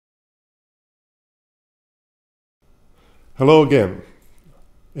Hello again.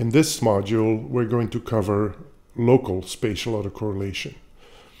 In this module, we're going to cover local spatial autocorrelation.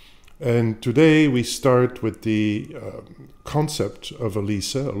 And today we start with the concept of a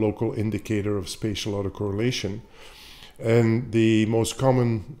LISA, a local indicator of spatial autocorrelation, and the most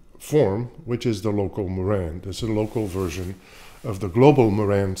common form, which is the local moran. This is a local version of the global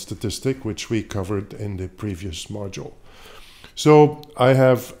moran statistic, which we covered in the previous module. So I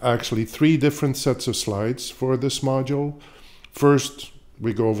have actually three different sets of slides for this module. First,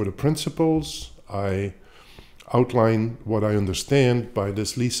 we go over the principles. I outline what I understand by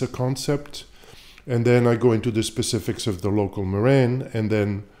this LISA concept, and then I go into the specifics of the local moran, and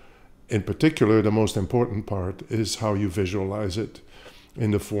then in particular, the most important part is how you visualize it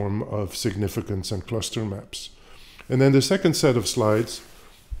in the form of significance and cluster maps. And then the second set of slides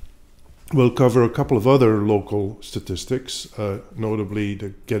will cover a couple of other local statistics, notably the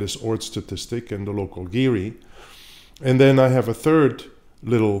Geddes-Oort statistic and the local Geary. And then I have a third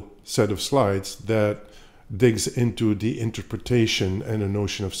little set of slides that digs into the interpretation and the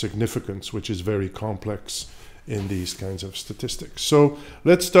notion of significance, which is very complex in these kinds of statistics. So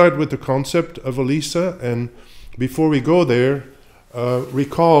let's start with the concept of a LISA. And before we go there,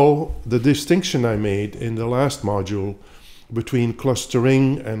 recall the distinction I made in the last module between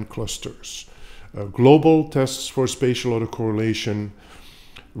clustering and clusters. Global tests for spatial autocorrelation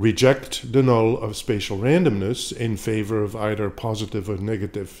reject the null of spatial randomness in favor of either positive or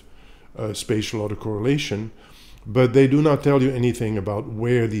negative spatial autocorrelation, but they do not tell you anything about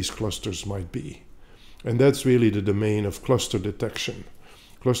where these clusters might be. And that's really the domain of cluster detection.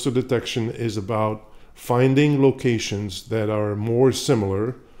 Cluster detection is about finding locations that are more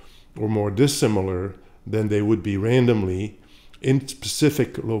similar or more dissimilar than they would be randomly in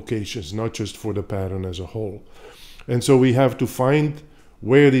specific locations, not just for the pattern as a whole. And so we have to find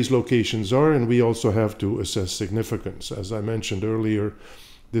where these locations are, and we also have to assess significance. As I mentioned earlier,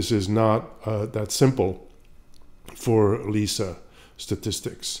 this is not that simple for LISA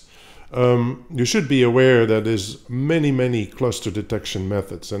statistics. You should be aware that there's many cluster detection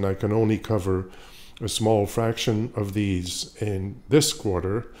methods, and I can only cover a small fraction of these in this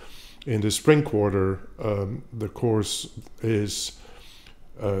quarter. In the spring quarter, the course is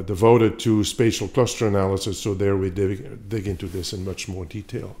devoted to spatial cluster analysis, so there we dig into this in much more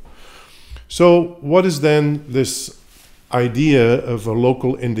detail. So what is then this idea of a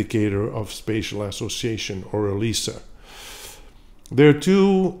local indicator of spatial association, or a LISA? There are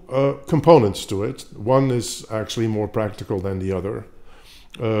two components to it. One is actually more practical than the other.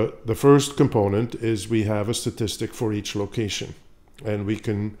 The first component is we have a statistic for each location, and we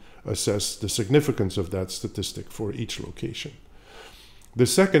can assess the significance of that statistic for each location. The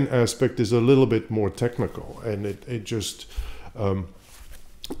second aspect is a little bit more technical, and it just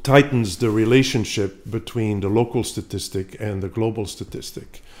tightens the relationship between the local statistic and the global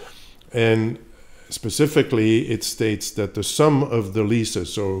statistic. And specifically, it states that the sum of the LISA,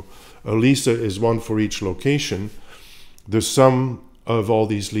 so a LISA is one for each location, the sum of all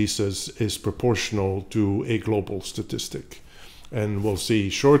these LISAs is proportional to a global statistic. And we'll see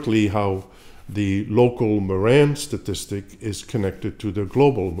shortly how the local moran statistic is connected to the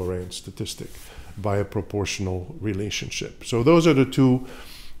global moran statistic by a proportional relationship. So those are the two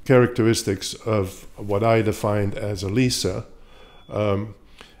characteristics of what I defined as a LISA.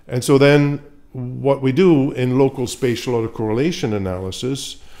 And so then what we do in local spatial autocorrelation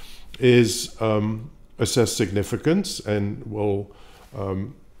analysis is assess significance, and we'll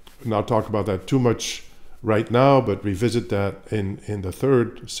not talk about that too much right now, but revisit that in the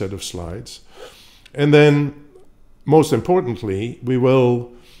third set of slides. And then, most importantly, we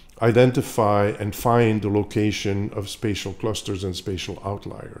will identify and find the location of spatial clusters and spatial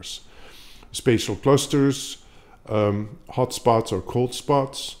outliers. Spatial clusters, hotspots or cold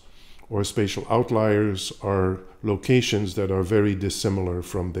spots, or spatial outliers are locations that are very dissimilar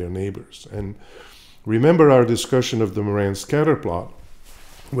from their neighbors. And remember our discussion of the moran scatter plot,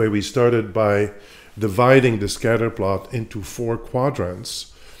 where we started by dividing the scatter plot into 4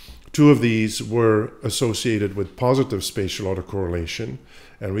 quadrants. 2 of these were associated with positive spatial autocorrelation,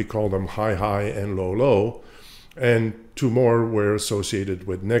 and we call them high and low, and 2 more were associated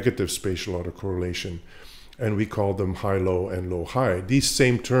with negative spatial autocorrelation, and we call them high-low and low-high. These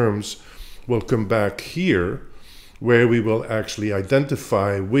same terms will come back here, where we will actually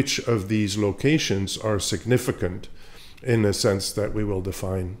identify which of these locations are significant in a sense that we will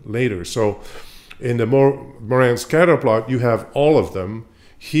define later. So in the moran scatter plot, you have all of them.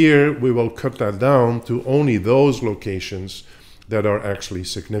 Here, we will cut that down to only those locations that are actually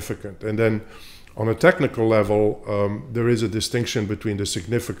significant. And then on a technical level, there is a distinction between the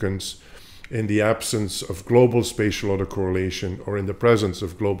significance in the absence of global spatial autocorrelation or in the presence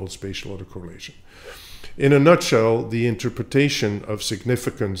of global spatial autocorrelation. In a nutshell, the interpretation of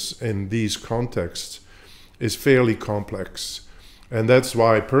significance in these contexts is fairly complex. And that's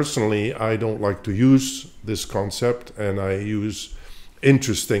why, personally, I don't like to use this concept, and I use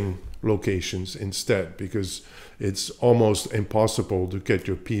interesting locations instead, because it's almost impossible to get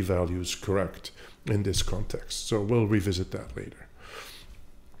your p-values correct in this context. So we'll revisit that later.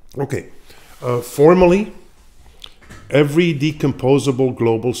 Okay, formally, every decomposable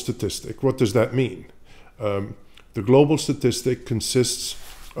global statistic, what does that mean? The global statistic consists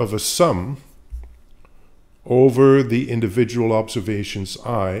of a sum over the individual observations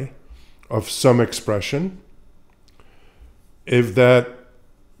I of some expression. If that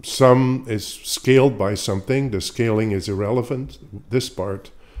sum is scaled by something, the scaling is irrelevant. This part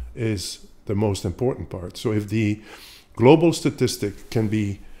is the most important part. So if the global statistic can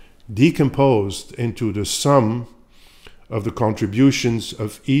be decomposed into the sum of the contributions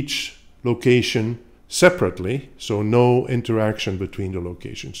of each location separately, so no interaction between the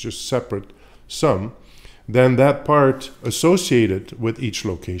locations, just separate sum, then that part associated with each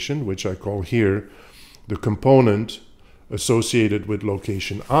location, which I call here the component associated with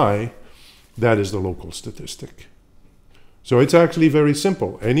location I, that is the local statistic. So it's actually very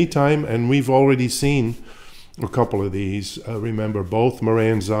simple. Anytime, and we've already seen a couple of these, remember both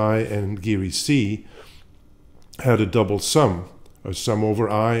Moran's I and Geary's C had a double sum, a sum over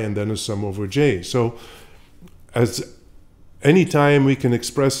I and then a sum over J. So as anytime we can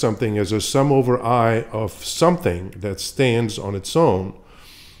express something as a sum over I of something that stands on its own,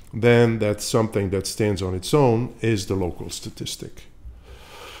 then that something that stands on its own is the local statistic.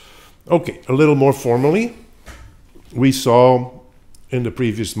 Okay, a little more formally, we saw in the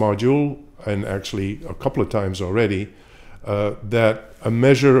previous module, and actually a couple of times already, that a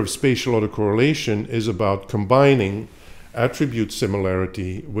measure of spatial autocorrelation is about combining attribute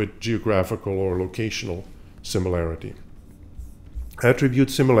similarity with geographical or locational similarity. Attribute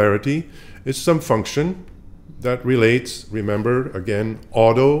similarity is some function that relates, remember, again,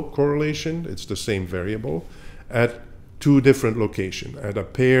 autocorrelation, it's the same variable, at two different locations, at a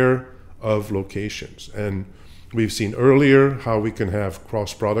pair of locations. And we've seen earlier how we can have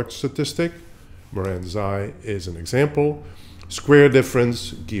cross-product statistic. Moran's I is an example. Square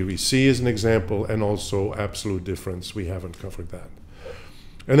difference, Geary's C is an example, and also absolute difference. We haven't covered that.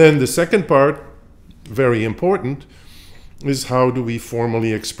 And then the second part, very important, is how do we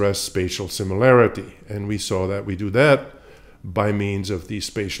formally express spatial similarity? And we saw that we do that by means of these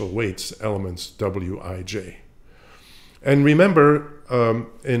spatial weights elements Wij. And remember,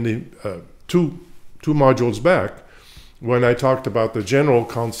 in the two modules back, when I talked about the general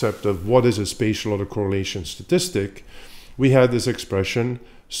concept of what is a spatial autocorrelation statistic, we had this expression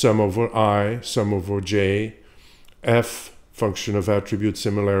sum over I, sum over j, f, function of attribute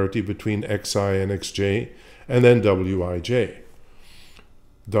similarity between xi and xj, and then wij.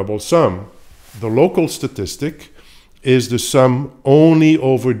 Double sum. The local statistic is the sum only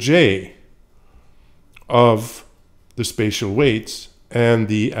over j of the spatial weights and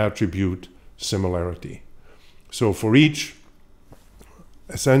the attribute similarity. So for each,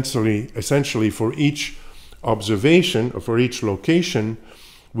 essentially for each observation, or for each location,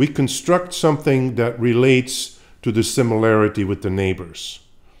 we construct something that relates to the similarity with the neighbors.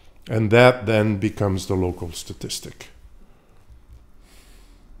 And that then becomes the local statistic.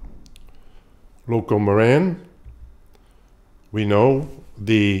 Local moran, we know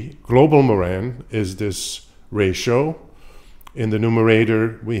the global moran is this ratio. In the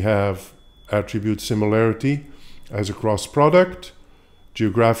numerator, we have attribute similarity as a cross product,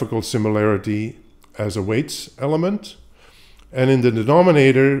 geographical similarity as a weights element, and in the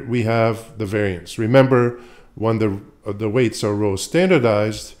denominator, we have the variance. Remember, when the weights are row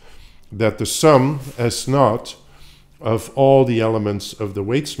standardized, that the sum S naught of all the elements of the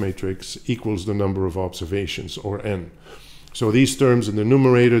weights matrix equals the number of observations, or n. So these terms in the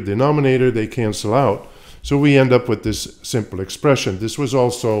numerator, denominator, they cancel out. So we end up with this simple expression. This was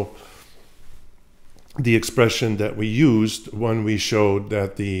also the expression that we used when we showed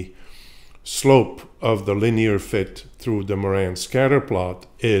that the slope of the linear fit through the Moran scatter plot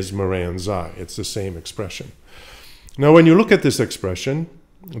is Moran's I. It's the same expression. Now, when you look at this expression,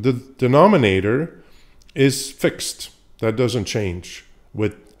 the denominator is fixed. That doesn't change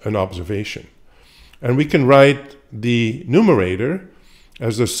with an observation. And we can write the numerator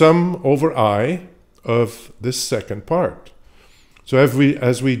as the sum over I of this second part. So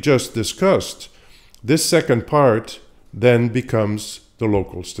as we just discussed, this second part then becomes the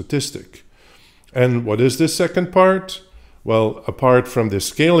local statistic. And what is this second part? Well, apart from the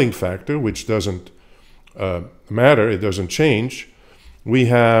scaling factor, which doesn't matter, it doesn't change, we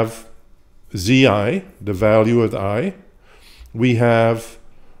have zi, the value of I. We have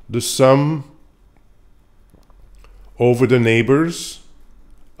the sum over the neighbors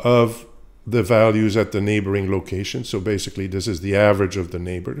of the values at the neighboring location. So basically, this is the average of the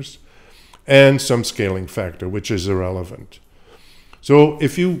neighbors. And some scaling factor, which is irrelevant. So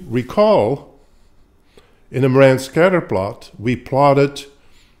if you recall, in a Moran scatter plot, we plotted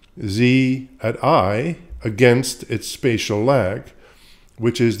z at I against its spatial lag,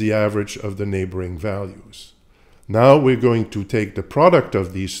 which is the average of the neighboring values. Now we're going to take the product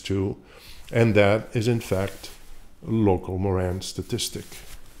of these two, and that is in fact a local Moran statistic.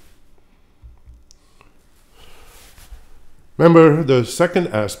 Remember the second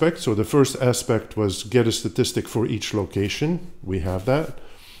aspect, so the first aspect was get a statistic for each location. We have that.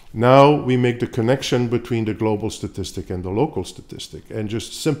 Now we make the connection between the global statistic and the local statistic. And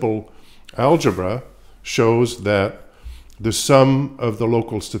just simple algebra shows that the sum of the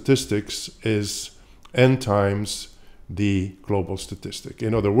local statistics is n times the global statistic.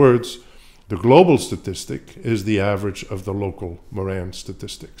 In other words, the global statistic is the average of the local Moran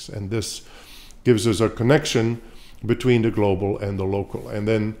statistics. And this gives us a connection between the global and the local. And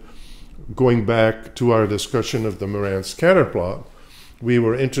then going back to our discussion of the Moran scatter plot, we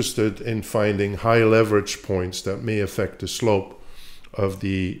were interested in finding high leverage points that may affect the slope of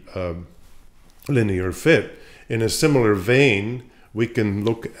the linear fit. In a similar vein, we can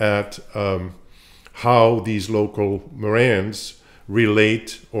look at how these local Morans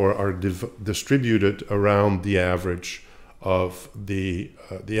relate or are distributed around the average of the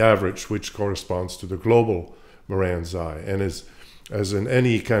average, which corresponds to the global Moran xi. And as in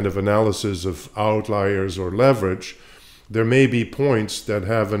any kind of analysis of outliers or leverage, there may be points that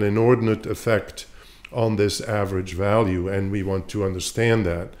have an inordinate effect on this average value, and we want to understand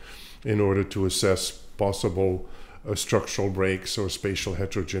that in order to assess possible structural breaks or spatial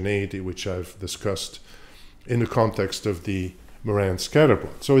heterogeneity, which I've discussed in the context of the Moran scatter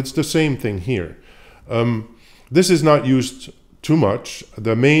plot. So it's the same thing here. This is not used too much.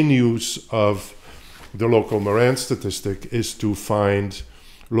 The main use of the local Moran statistic is to find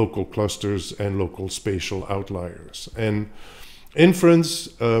local clusters and local spatial outliers. And inference,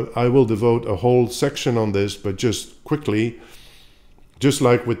 I will devote a whole section on this, but just quickly, just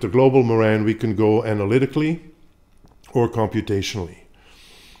like with the global Moran, we can go analytically or computationally.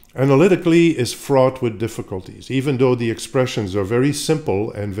 Analytically is fraught with difficulties. Even though the expressions are very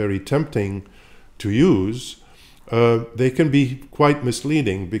simple and very tempting to use, they can be quite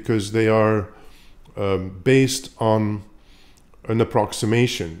misleading because they are based on an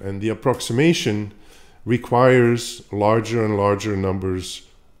approximation, and the approximation requires larger and larger numbers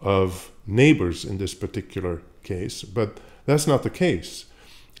of neighbors in this particular case, but that's not the case.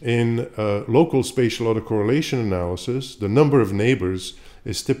 In local spatial autocorrelation analysis, the number of neighbors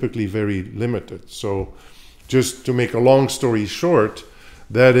is typically very limited. So just to make a long story short,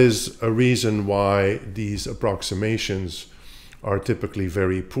 that is a reason why these approximations are typically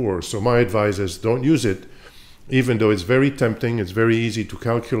very poor. So my advice is don't use it, even though it's very tempting, it's very easy to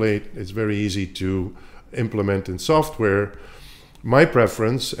calculate, it's very easy to implement in software. My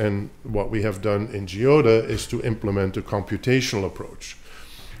preference, and what we have done in GeoDa, is to implement a computational approach.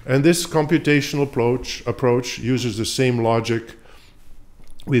 And this computational approach uses the same logic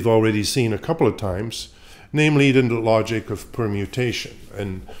we've already seen a couple of times, namely the logic of permutation.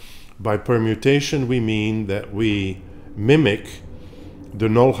 And by permutation, we mean that we mimic the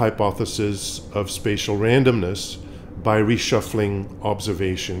null hypothesis of spatial randomness by reshuffling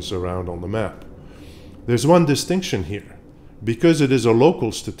observations around on the map. There's one distinction here. Because it is a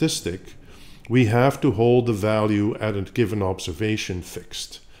local statistic, we have to hold the value at a given observation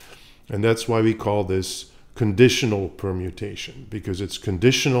fixed. And that's why we call this conditional permutation, because it's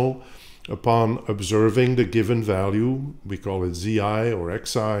conditional upon observing the given value, we call it zi or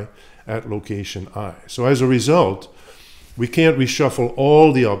xi, at location I. So as a result, we can't reshuffle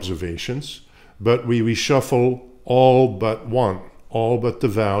all the observations, but we reshuffle all but one, all but the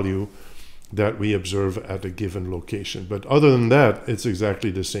value that we observe at a given location. But other than that, it's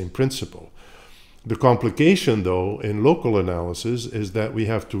exactly the same principle. The complication, though, in local analysis is that we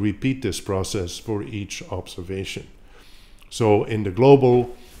have to repeat this process for each observation. So in the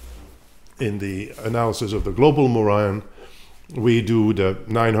analysis of the global Moran, we do the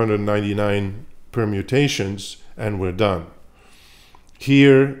 999 permutations and we're done.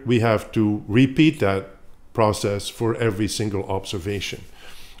 Here we have to repeat that process for every single observation.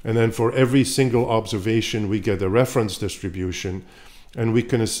 And then for every single observation, we get a reference distribution, and we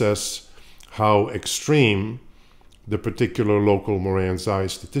can assess how extreme the particular local moran-xi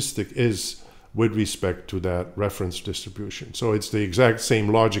statistic is with respect to that reference distribution. So it's the exact same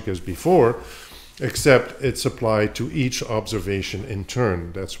logic as before, except it's applied to each observation in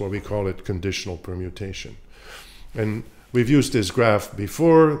turn. That's why we call it conditional permutation. And we've used this graph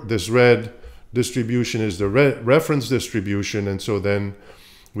before. This red distribution is the reference distribution, and so then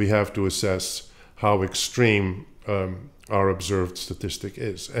we have to assess how extreme our observed statistic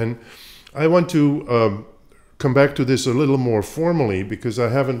is. And I want to come back to this a little more formally because I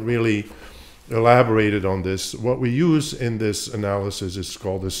haven't really elaborated on this. What we use in this analysis is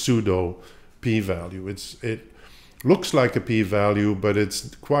called a pseudo p-value. It looks like a p-value, but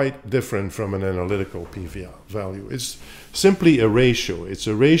it's quite different from an analytical p-value. It's simply a ratio. It's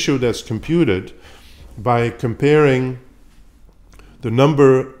a ratio that's computed by comparing the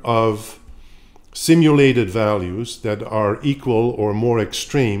number of simulated values that are equal or more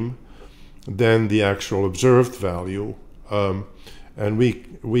extreme than the actual observed value. And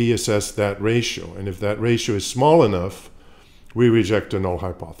we assess that ratio. And if that ratio is small enough, we reject a null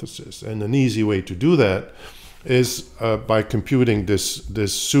hypothesis. And an easy way to do that is by computing this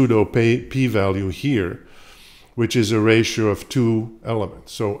pseudo p-value here, which is a ratio of 2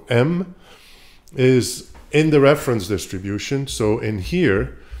 elements. So m is in the reference distribution. So in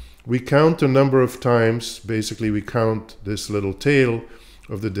here, we count the number of times, basically we count this little tail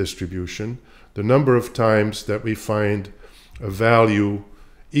of the distribution, the number of times that we find a value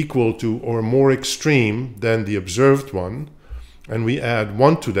equal to or more extreme than the observed one, and we add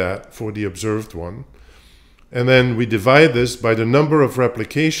 1 to that for the observed one. And then we divide this by the number of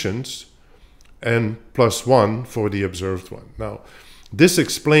replications and plus 1 for the observed one. Now, this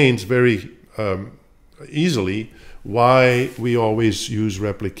explains very easily why we always use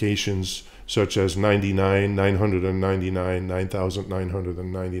replications such as 99, 999,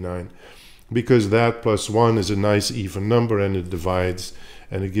 9999, because that plus 1 is a nice even number and it divides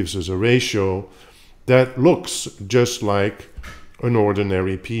and it gives us a ratio that looks just like an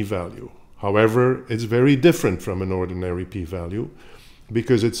ordinary p-value. However, it's very different from an ordinary p-value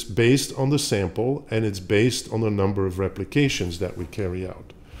because it's based on the sample and it's based on the number of replications that we carry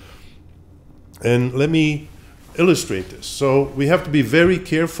out. And let me illustrate this. So we have to be very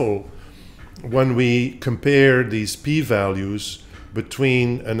careful when we compare these p-values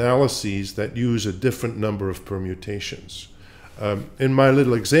between analyses that use a different number of permutations. In my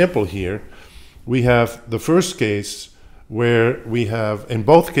little example here, we have the first case where we have, in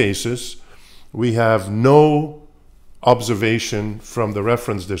both cases, we have no observation from the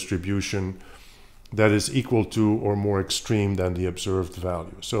reference distribution that is equal to or more extreme than the observed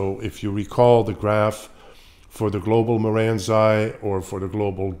value. So if you recall the graph for the global moran-xi or for the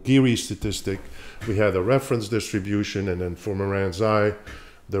global Geary statistic, we had a reference distribution, and then for moran-xi,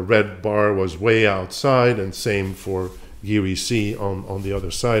 the red bar was way outside, and same for Geary C on the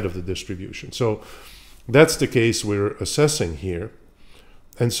other side of the distribution. So that's the case we're assessing here.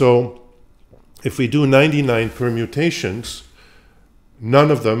 And so if we do 99 permutations,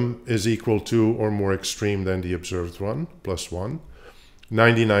 none of them is equal to or more extreme than the observed one, plus 1.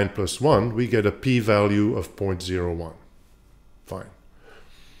 99 plus 1, we get a p-value of 0.01. Fine.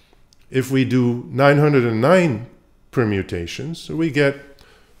 If we do 909 permutations, we get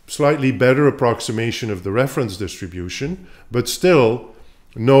slightly better approximation of the reference distribution, but still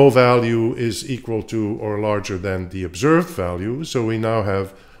no value is equal to or larger than the observed value, so we now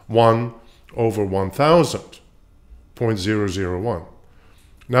have 1 over 1000, 0.001.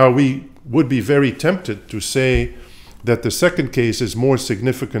 Now we would be very tempted to say that the second case is more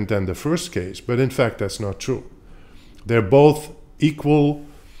significant than the first case, but in fact that's not true. They're both equal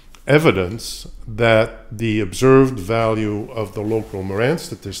evidence that the observed value of the local moran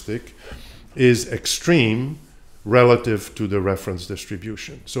statistic is extreme relative to the reference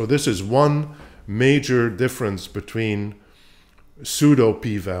distribution. So this is one major difference between pseudo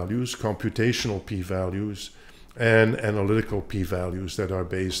p-values, computational p-values, and analytical p-values that are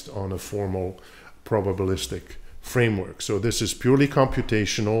based on a formal probabilistic framework. So this is purely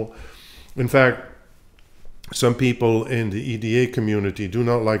computational. In fact, some people in the EDA community do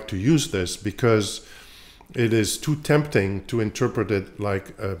not like to use this because it is too tempting to interpret it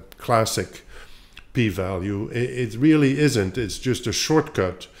like a classic p-value. It really isn't. It's just a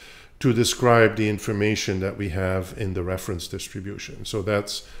shortcut to describe the information that we have in the reference distribution. So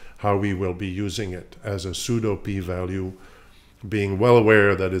that's how we will be using it, as a pseudo p-value, being well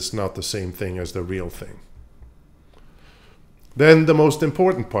aware that it's not the same thing as the real thing. Then the most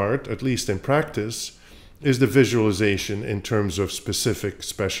important part, at least in practice, is the visualization in terms of specific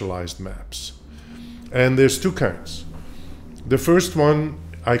specialized maps. And there's two kinds. The first one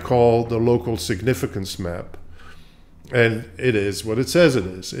I call the local significance map. And it is what it says it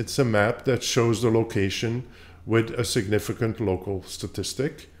is. It's a map that shows the location with a significant local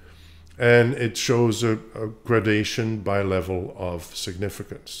statistic, and it shows a gradation by level of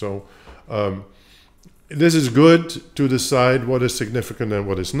significance. So this is good to decide what is significant and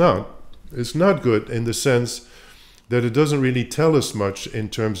what is not. It's not good in the sense that it doesn't really tell us much in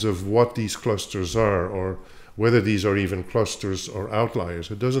terms of what these clusters are, or whether these are even clusters or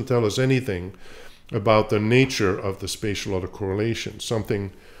outliers. It doesn't tell us anything about the nature of the spatial autocorrelation,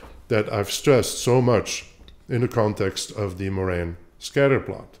 something that I've stressed so much in the context of the Moran scatter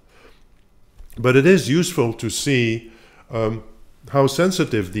plot. But it is useful to see how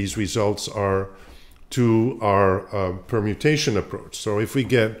sensitive these results are to our permutation approach. So if we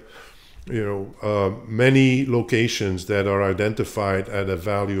get many locations that are identified at a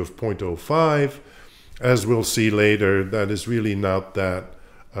value of 0.05, as we'll see later, that is really not that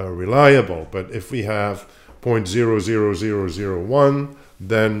reliable. But if we have 0.00001,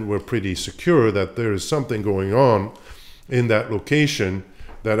 then we're pretty secure that there is something going on in that location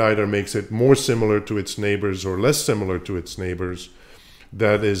that either makes it more similar to its neighbors or less similar to its neighbors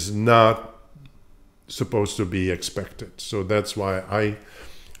that is not supposed to be expected. So that's why I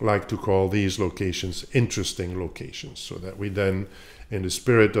like to call these locations interesting locations, so that we then, in the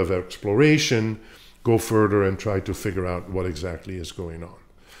spirit of exploration, go further and try to figure out what exactly is going on.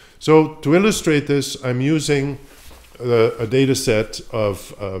 So to illustrate this, I'm using a data set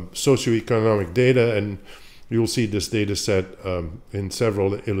of socioeconomic data, and you'll see this data set in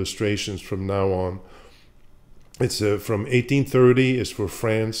several illustrations from now on. It's from 1830, it's for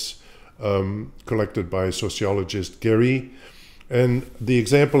France, collected by sociologist Gary. And the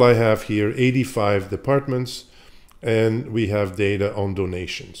example I have here, 85 departments, and we have data on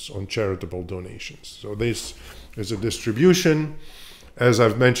donations, on charitable donations. So this is a distribution. As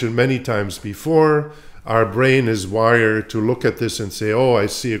I've mentioned many times before, our brain is wired to look at this and say, oh, I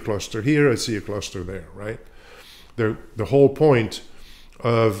see a cluster here, I see a cluster there, right? The whole point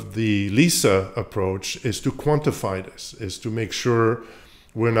of the LISA approach is to quantify this, is to make sure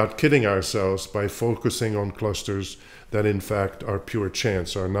we're not kidding ourselves by focusing on clusters that in fact are pure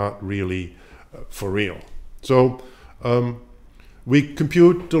chance, are not really for real. So we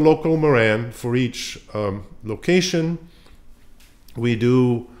compute the local moran for each location. We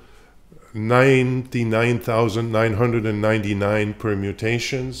do 99,999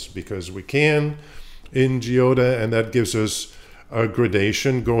 permutations because we can in GeoDa, and that gives us a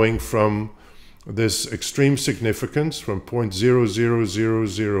gradation going from this extreme significance from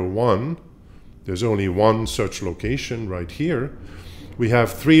 0.00001. There's only one such location right here. We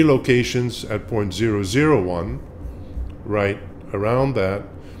have 3 locations at 0.001 right around that.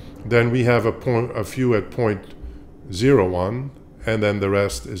 Then we have a few at 0.01, and then the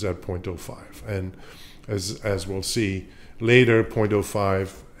rest is at 0.05. And as we'll see later,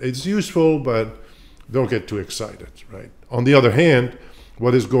 0.05 is useful, but don't get too excited, right? On the other hand,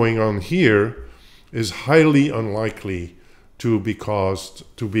 what is going on here is highly unlikely to be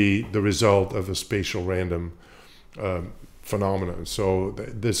the result of a spatial random phenomenon. So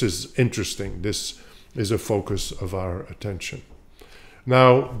this is interesting. This is a focus of our attention.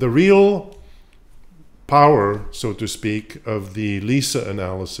 Now, the real power, so to speak, of the LISA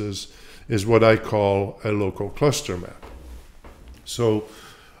analysis is what I call a local cluster map. So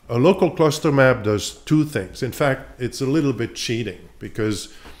a local cluster map does 2 things. In fact, it's a little bit cheating because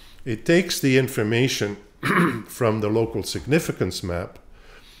it takes the information from the local significance map,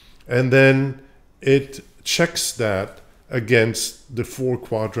 and then it checks that against the 4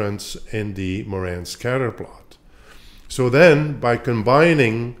 quadrants in the Moran scatter plot. So then, by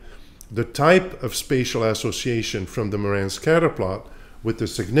combining the type of spatial association from the Moran scatter plot with the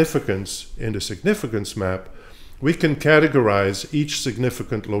significance in the significance map, we can categorize each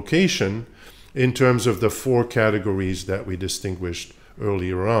significant location in terms of the 4 categories that we distinguished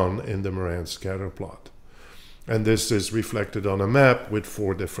earlier on in the Moran scatter plot. And this is reflected on a map with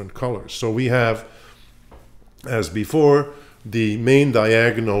 4 different colors. So we have, as before, the main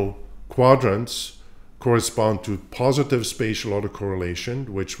diagonal quadrants correspond to positive spatial autocorrelation,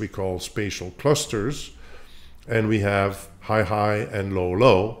 which we call spatial clusters, and we have high, high, and low,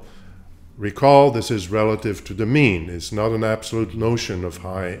 low. Recall, this is relative to the mean. It's not an absolute notion of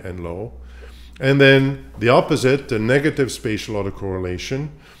high and low. And then the opposite, the negative spatial autocorrelation,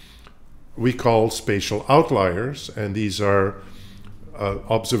 we call spatial outliers, and these are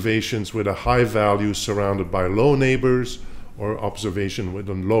observations with a high value surrounded by low neighbors, or observation with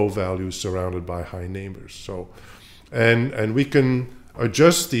a low value surrounded by high neighbors. So, and we can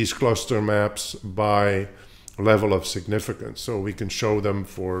adjust these cluster maps by level of significance. So we can show them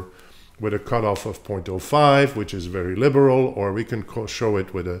for with a cutoff of 0.05, which is very liberal, or we can show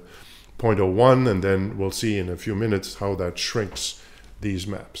it with a 0.01, and then we'll see in a few minutes how that shrinks these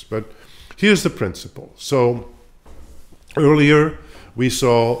maps. But here's the principle. So earlier we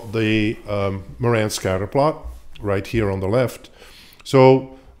saw the Moran scatter plot right here on the left.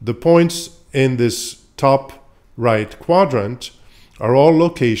 So the points in this top right quadrant are all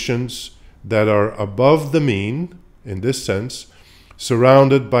locations that are above the mean, in this sense,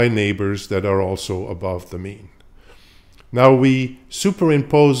 surrounded by neighbors that are also above the mean. Now we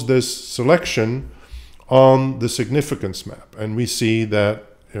superimpose this selection on the significance map, and we see that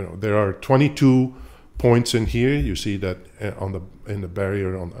there are 22 points in here. You see that in the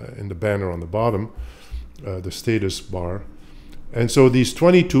banner on the bottom, the status bar. And so these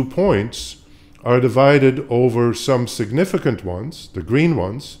 22 points are divided over some significant ones, the green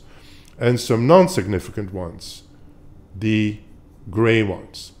ones, and some non-significant ones, the gray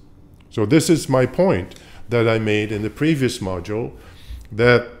ones. So this is my point that I made in the previous module,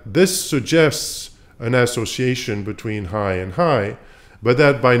 that this suggests an association between high and high, but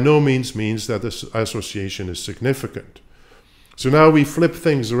that by no means means that this association is significant. So now we flip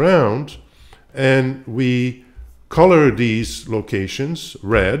things around and we color these locations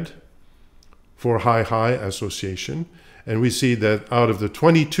red for high-high association, and we see that out of the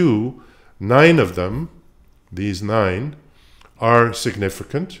 22, 9 of them, these 9, are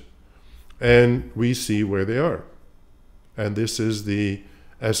significant, and we see where they are. And this is the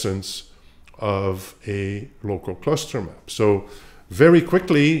essence of a local cluster map. So very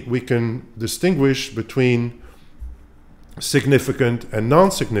quickly we can distinguish between significant and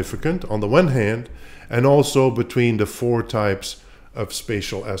non-significant on the one hand, and also between the 4 types of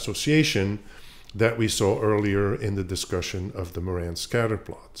spatial association that we saw earlier in the discussion of the Moran scatter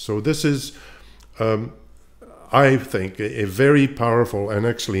plot. So this is, I think, a very powerful, and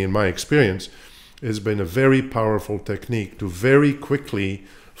actually in my experience, has been a very powerful technique to very quickly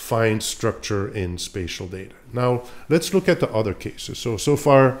find structure in spatial data. Now, let's look at the other cases. So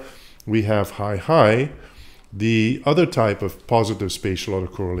far we have high-high. The other type of positive spatial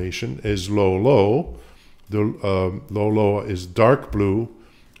autocorrelation is low-low. The low-low is dark blue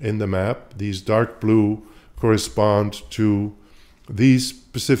in the map. These dark blue correspond to these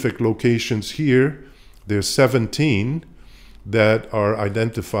specific locations here. There's 17 that are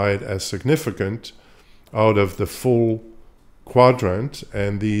identified as significant out of the full quadrant,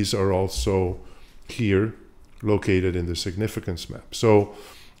 and these are also here located in the significance map. So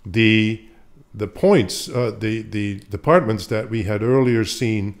the points, the departments that we had earlier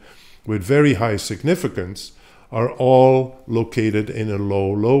seen with very high significance are all located in a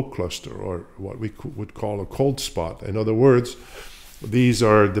low-low cluster, or what we would call a cold spot. In other words, these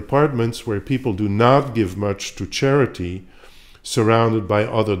are departments where people do not give much to charity, surrounded by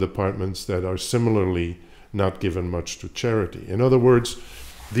other departments that are similarly not given much to charity. In other words,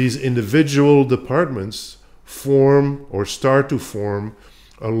 these individual departments form or start to form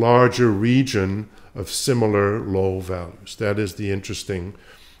a larger region of similar low values. That is the interesting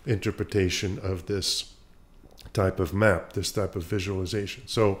interpretation of this type of map, this type of visualization.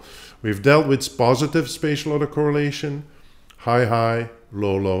 So we've dealt with positive spatial autocorrelation, high-high,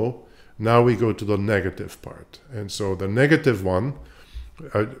 low-low. Now we go to the negative part. And so the negative one,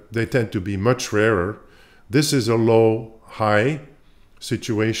 they tend to be much rarer. This is a low-high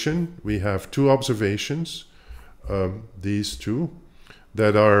situation. We have 2 observations, these 2,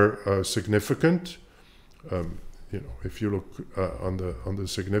 that are significant. If you look on the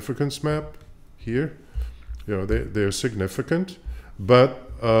significance map here, they're significant,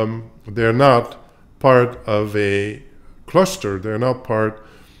 but they're not part of a cluster. They're not part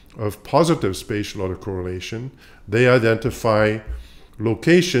of positive spatial autocorrelation. They identify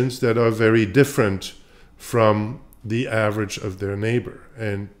locations that are very different from the average of their neighbor.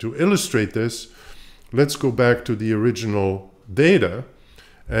 And to illustrate this, let's go back to the original data,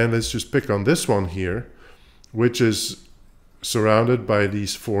 and let's just pick on this one here, which is surrounded by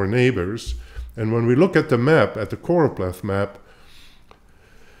these 4 neighbors. And when we look at the map, at the choropleth map,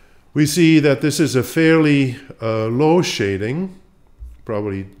 we see that this is a fairly low shading,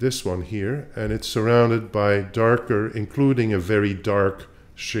 probably this one here, and it's surrounded by darker, including a very dark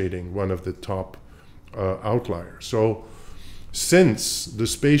shading, one of the top outliers. So since the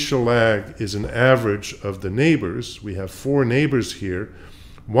spatial lag is an average of the neighbors, we have 4 neighbors here,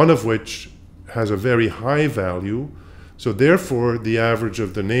 one of which has a very high value, so therefore the average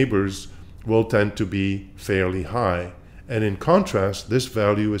of the neighbors will tend to be fairly high. And in contrast, this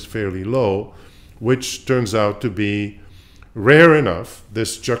value is fairly low, which turns out to be rare enough.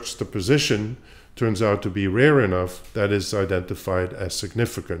 This juxtaposition turns out to be rare enough that is identified as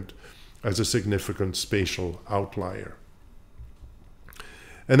significant as a significant spatial outlier.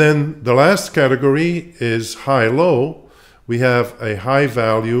 And then the last category is high-low. We have a high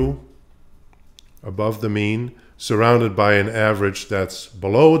value above the mean surrounded by an average that's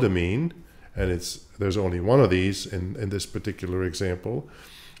below the mean, and there's only one of these in this particular example.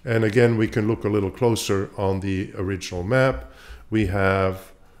 And again, we can look a little closer on the original map. We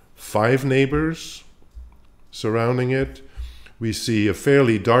have 5 neighbors surrounding it. We see a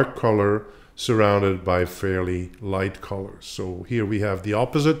fairly dark color surrounded by fairly light colors. So here we have the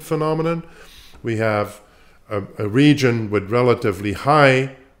opposite phenomenon. We have a region with relatively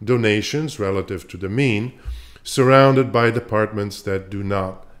high donations relative to the mean, surrounded by departments that do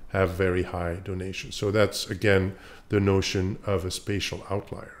not have very high donations. So that's, again, the notion of a spatial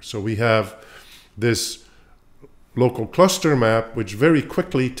outlier. So we have this local cluster map, which very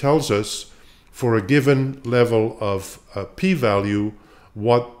quickly tells us for a given level of p-value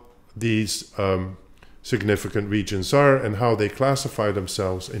what these significant regions are and how they classify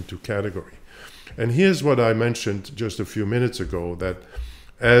themselves into category. And here's what I mentioned just a few minutes ago, that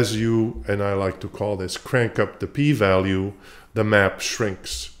as you, and I like to call this, crank up the p-value, the map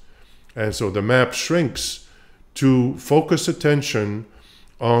shrinks. And so the map shrinks to focus attention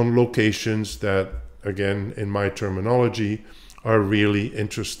on locations that, again, in my terminology, are really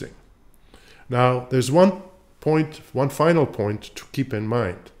interesting. Now, there's one final point to keep in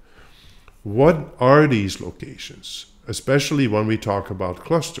mind. What are these locations, especially when we talk about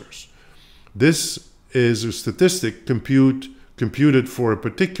clusters? This is a statistic computed for a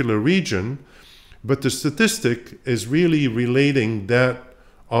particular region, but the statistic is really relating that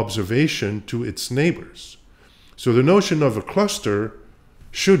observation to its neighbors. So the notion of a cluster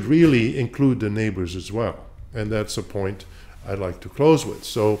should really include the neighbors as well. And that's a point I'd like to close with.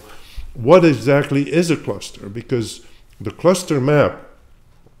 So what exactly is a cluster? Because the cluster map,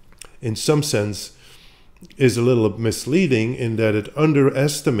 in some sense, is a little misleading in that it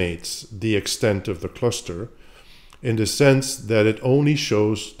underestimates the extent of the cluster, in the sense that it only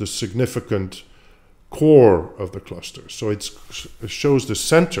shows the significant core of the cluster. So it shows the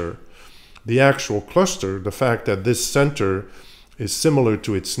center, the actual cluster. The fact that this center is similar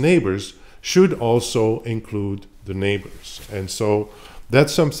to its neighbors should also include the neighbors. And so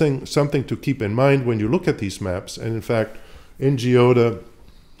that's something to keep in mind when you look at these maps. And in fact, in GeoDa,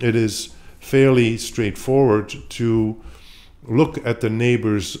 it is fairly straightforward to look at the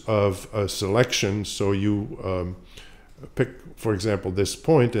neighbors of a selection. So you pick, for example, this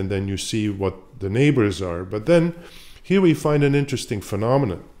point, and then you see what the neighbors are. But then here we find an interesting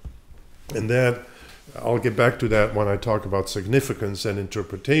phenomenon, and that I'll get back to that when I talk about significance and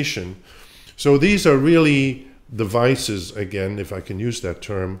interpretation. So these are really devices, again, if I can use that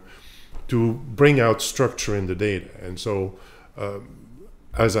term, to bring out structure in the data. And so,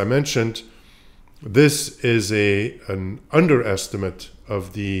 as I mentioned, this is an underestimate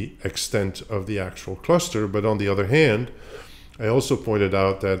of the extent of the actual cluster. But on the other hand, I also pointed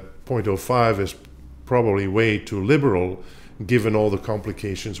out that 0.05 is probably way too liberal, given all the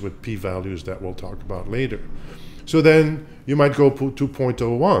complications with p-values that we'll talk about later. So then you might go to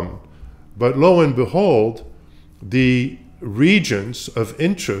 0.01. But lo and behold, the regions of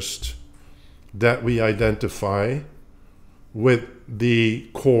interest that we identify with the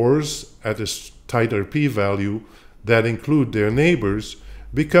cores at a tighter p-value that include their neighbors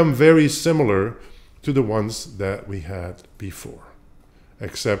become very similar to the ones that we had before,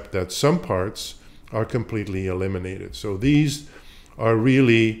 except that some parts are completely eliminated. So these are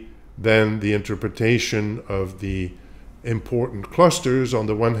really then the interpretation of the important clusters. On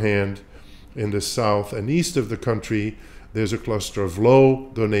the one hand, in the south and east of the country, there's a cluster of low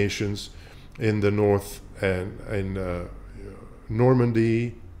donations. In the north and in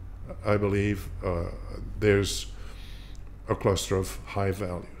Normandy, I believe, there's a cluster of high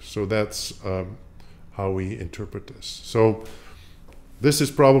values. So that's how we interpret this. So this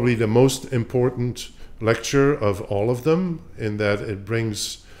is probably the most important lecture of all of them, in that it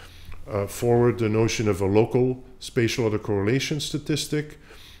brings forward the notion of a local spatial autocorrelation statistic,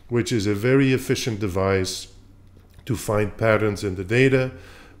 which is a very efficient device to find patterns in the data,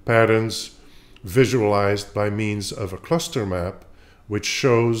 patterns visualized by means of a cluster map, which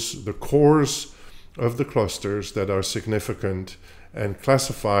shows the cores of the clusters that are significant and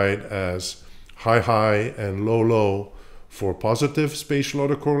classified as high-high and low-low for positive spatial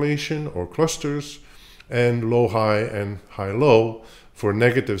autocorrelation or clusters, and low-high and high-low for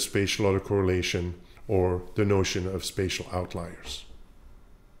negative spatial autocorrelation or the notion of spatial outliers.